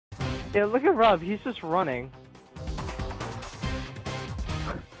Yeah, look at Rob. He's just running.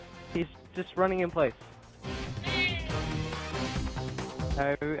 He's just running in place.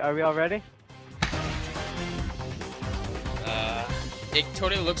 Are we all ready? It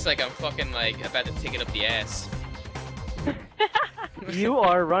totally looks like I'm fucking like about to take it up the ass. You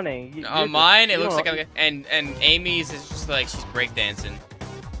are running. On mine, it looks like I'm. And Amy's is just like she's breakdancing,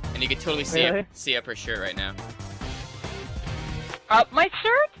 and you can totally see Really? see up her shirt right now. Up my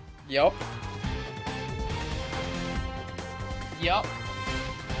shirt? Yup. Yup.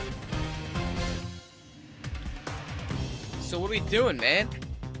 So what are we doing, man?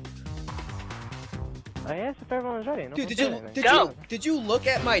 I asked if everyone was ready. No Dude, one's did ready. you look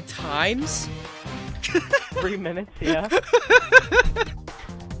at my times? 3 minutes, yeah.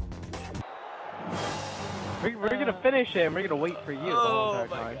 We're gonna finish it and we're gonna wait for you the whole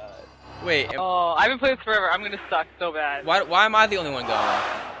entire time. Wait, Oh, I've been playing this forever. I'm gonna suck so bad. why am I the only one going?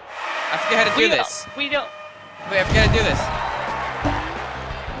 I forget how to do this. We don't. Wait, I forget how to do this.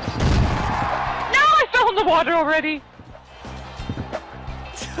 No, I fell in the water already.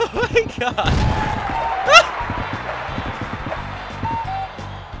 Oh my god.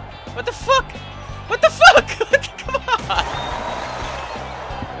 What the fuck? What the fuck? Come on.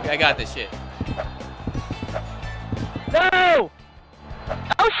 Okay, I got this shit. No!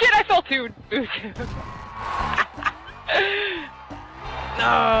 Oh shit, I fell too.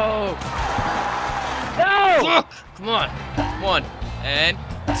 No! No! Fuck! Come on. 1 and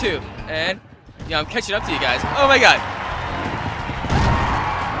 2 and yeah, I'm catching up to you guys. Oh my god.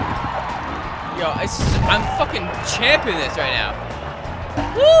 Yo, I'm fucking champing this right now.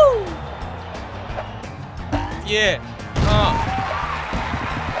 Woo! Yeah.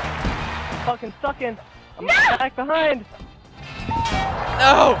 Fucking stuck in. I'm back behind.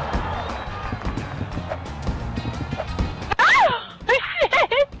 No!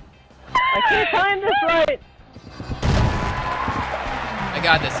 I can't time this right. I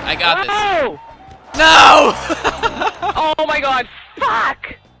got this. I got this. No! No! Oh my god,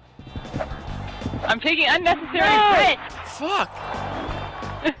 fuck! I'm taking unnecessary hits! Fuck!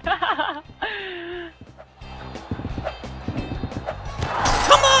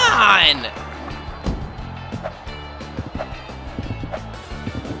 Come on!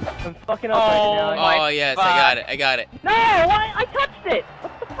 I'm fucking up right now. Oh yes, I got it. I got it. No! I touched it!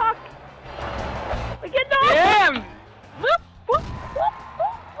 What the fuck? Get no! Damn!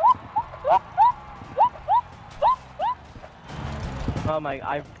 Oh my,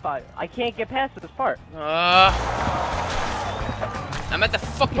 I can't get past this part. I'm at the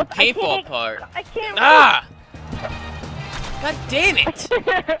fucking What? paintball part. I can't. Ah! God damn it!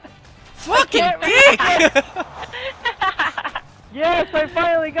 Fucking dick! Yes, I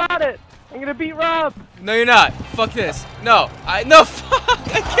finally got it. I'm gonna beat Rob. No, you're not. Fuck this. No, no. Fuck!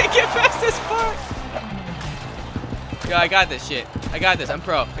 I can't get past this part. Yo, I got this shit. I got this. I'm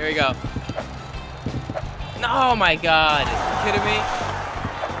pro. Here we go. Oh my god. Are you kidding me?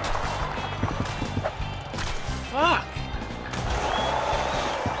 Fuck.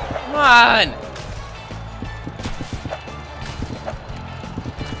 Come on.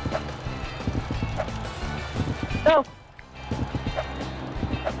 No.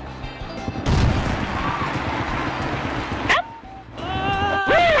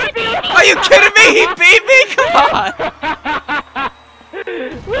 Are you kidding me? He beat me? Come on.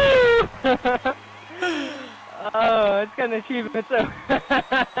 Oh, it's got an achievement, so.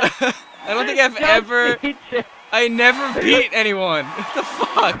 I don't think I've ever. I never beat anyone. What the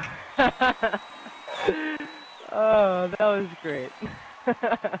fuck? Oh, that was great.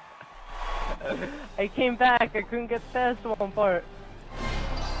 I came back. I couldn't get past one part.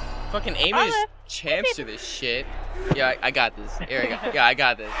 Fucking Amy just champs through this shit. Yeah, I got this. Here we go. Yeah, I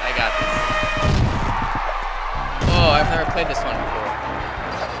got this. I got this. Oh, I've never played this one before.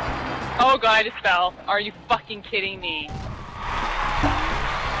 Oh god, I just fell. Are you fucking kidding me?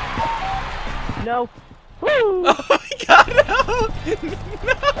 No. Woo! Oh my god, no!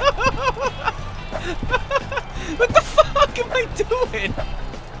 No! What the fuck am I doing?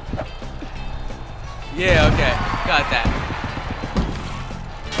 Yeah, okay. Got that.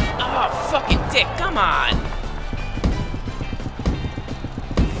 Oh, fucking dick, come on!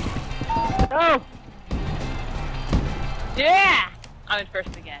 No! Yeah! I'm in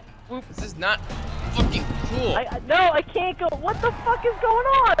first again. Whoop. This is not fucking cool. No, I can't go. What the fuck is going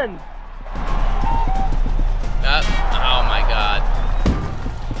on? Oh my god.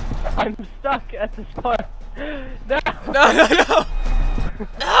 I'm stuck at this part. No! No, no, no!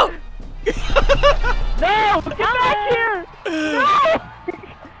 No! No! Get back here! No!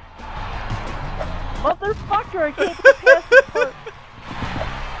 Motherfucker, I can't get past this part.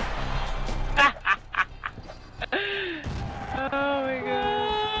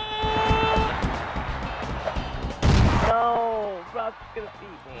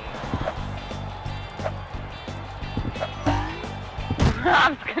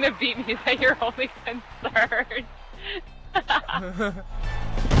 Rob's gonna beat me. Is that your only concern?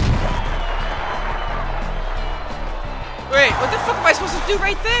 Wait, what the fuck am I supposed to do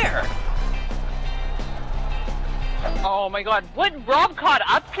right there? Oh my god, what? Rob caught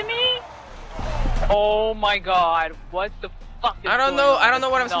up to me? Oh my god, what the fuck is I don't going know. on? I don't know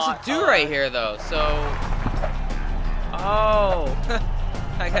what I'm It's supposed to not do on. right here, though. So, oh,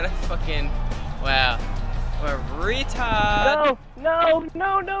 I gotta fucking wow. What a retard. No!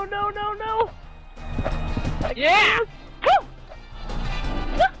 Yeah!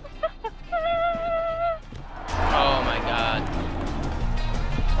 Oh my god.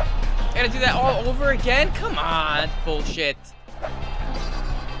 I gotta do that all over again? Come on, bullshit.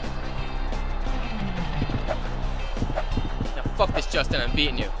 Now fuck this, Justin. I'm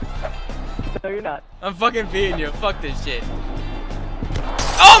beating you. No, you're not. I'm fucking beating you. Fuck this shit.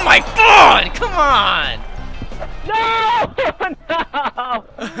 Oh my god! Come on! No! No!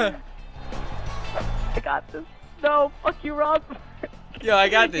 I got this. No, fuck you, Rob. Yo, I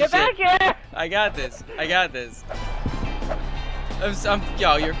got this Get shit. back here! I got this. I got this.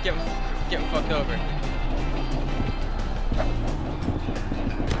 Yo, you're getting fucked over.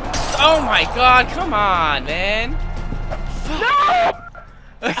 Oh my god, come on, man. No!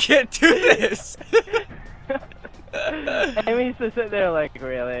 I can't do this. Amy's just sitting there like,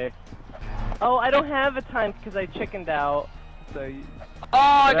 really? Oh, I don't have a time because I chickened out. So you...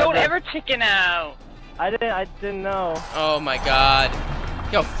 Oh, don't Whatever. ever chicken out. I didn't know. Oh my god.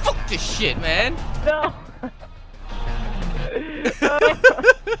 Yo, fuck this shit, man. No!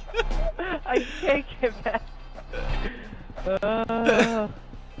 I can't get back.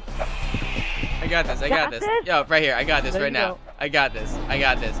 I got this. I got this. Yo, right here. I got this There right you now. go. I got this. I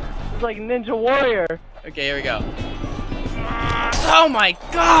got this. It's like Ninja Warrior. Okay, here we go. Oh my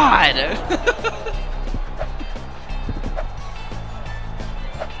god!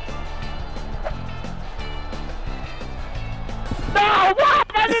 No! What?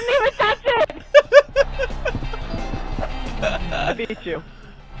 I didn't even touch it! I beat you.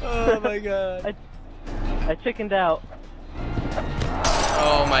 Oh my god. I chickened out.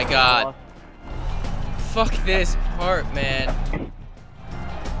 Oh my god. Fuck this part, man.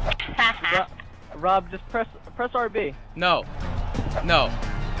 Rob, just press RB. No. No.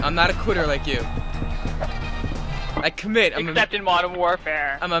 I'm not a quitter like you. I commit. Except in Modern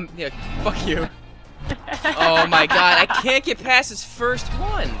Warfare. Yeah, fuck you. Oh my god, I can't get past this first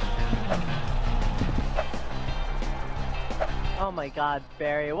one. Oh my god,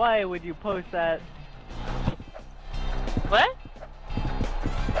 Barry, why would you post that? What?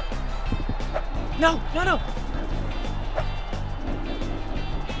 No.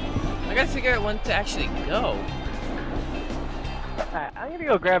 I gotta figure out when to actually go. Alright, I'm gonna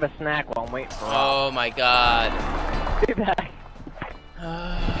go grab a snack while I'm waiting for Rob. Oh my god. Be back.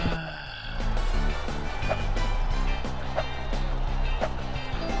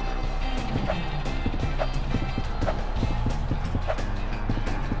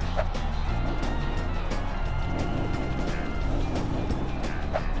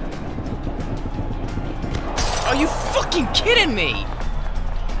 Are you fucking kidding me?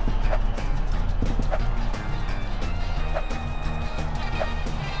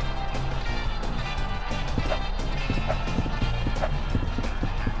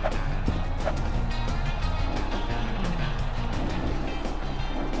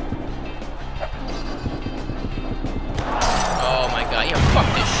 Oh my god, yeah, fuck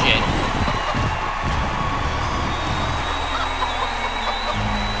this shit.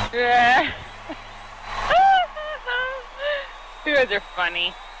 Yeah. You guys are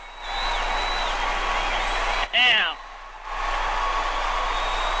funny. Ow.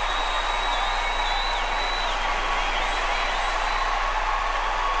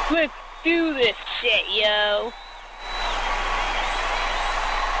 Let's do this shit, yo.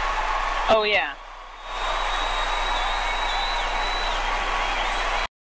 Oh yeah.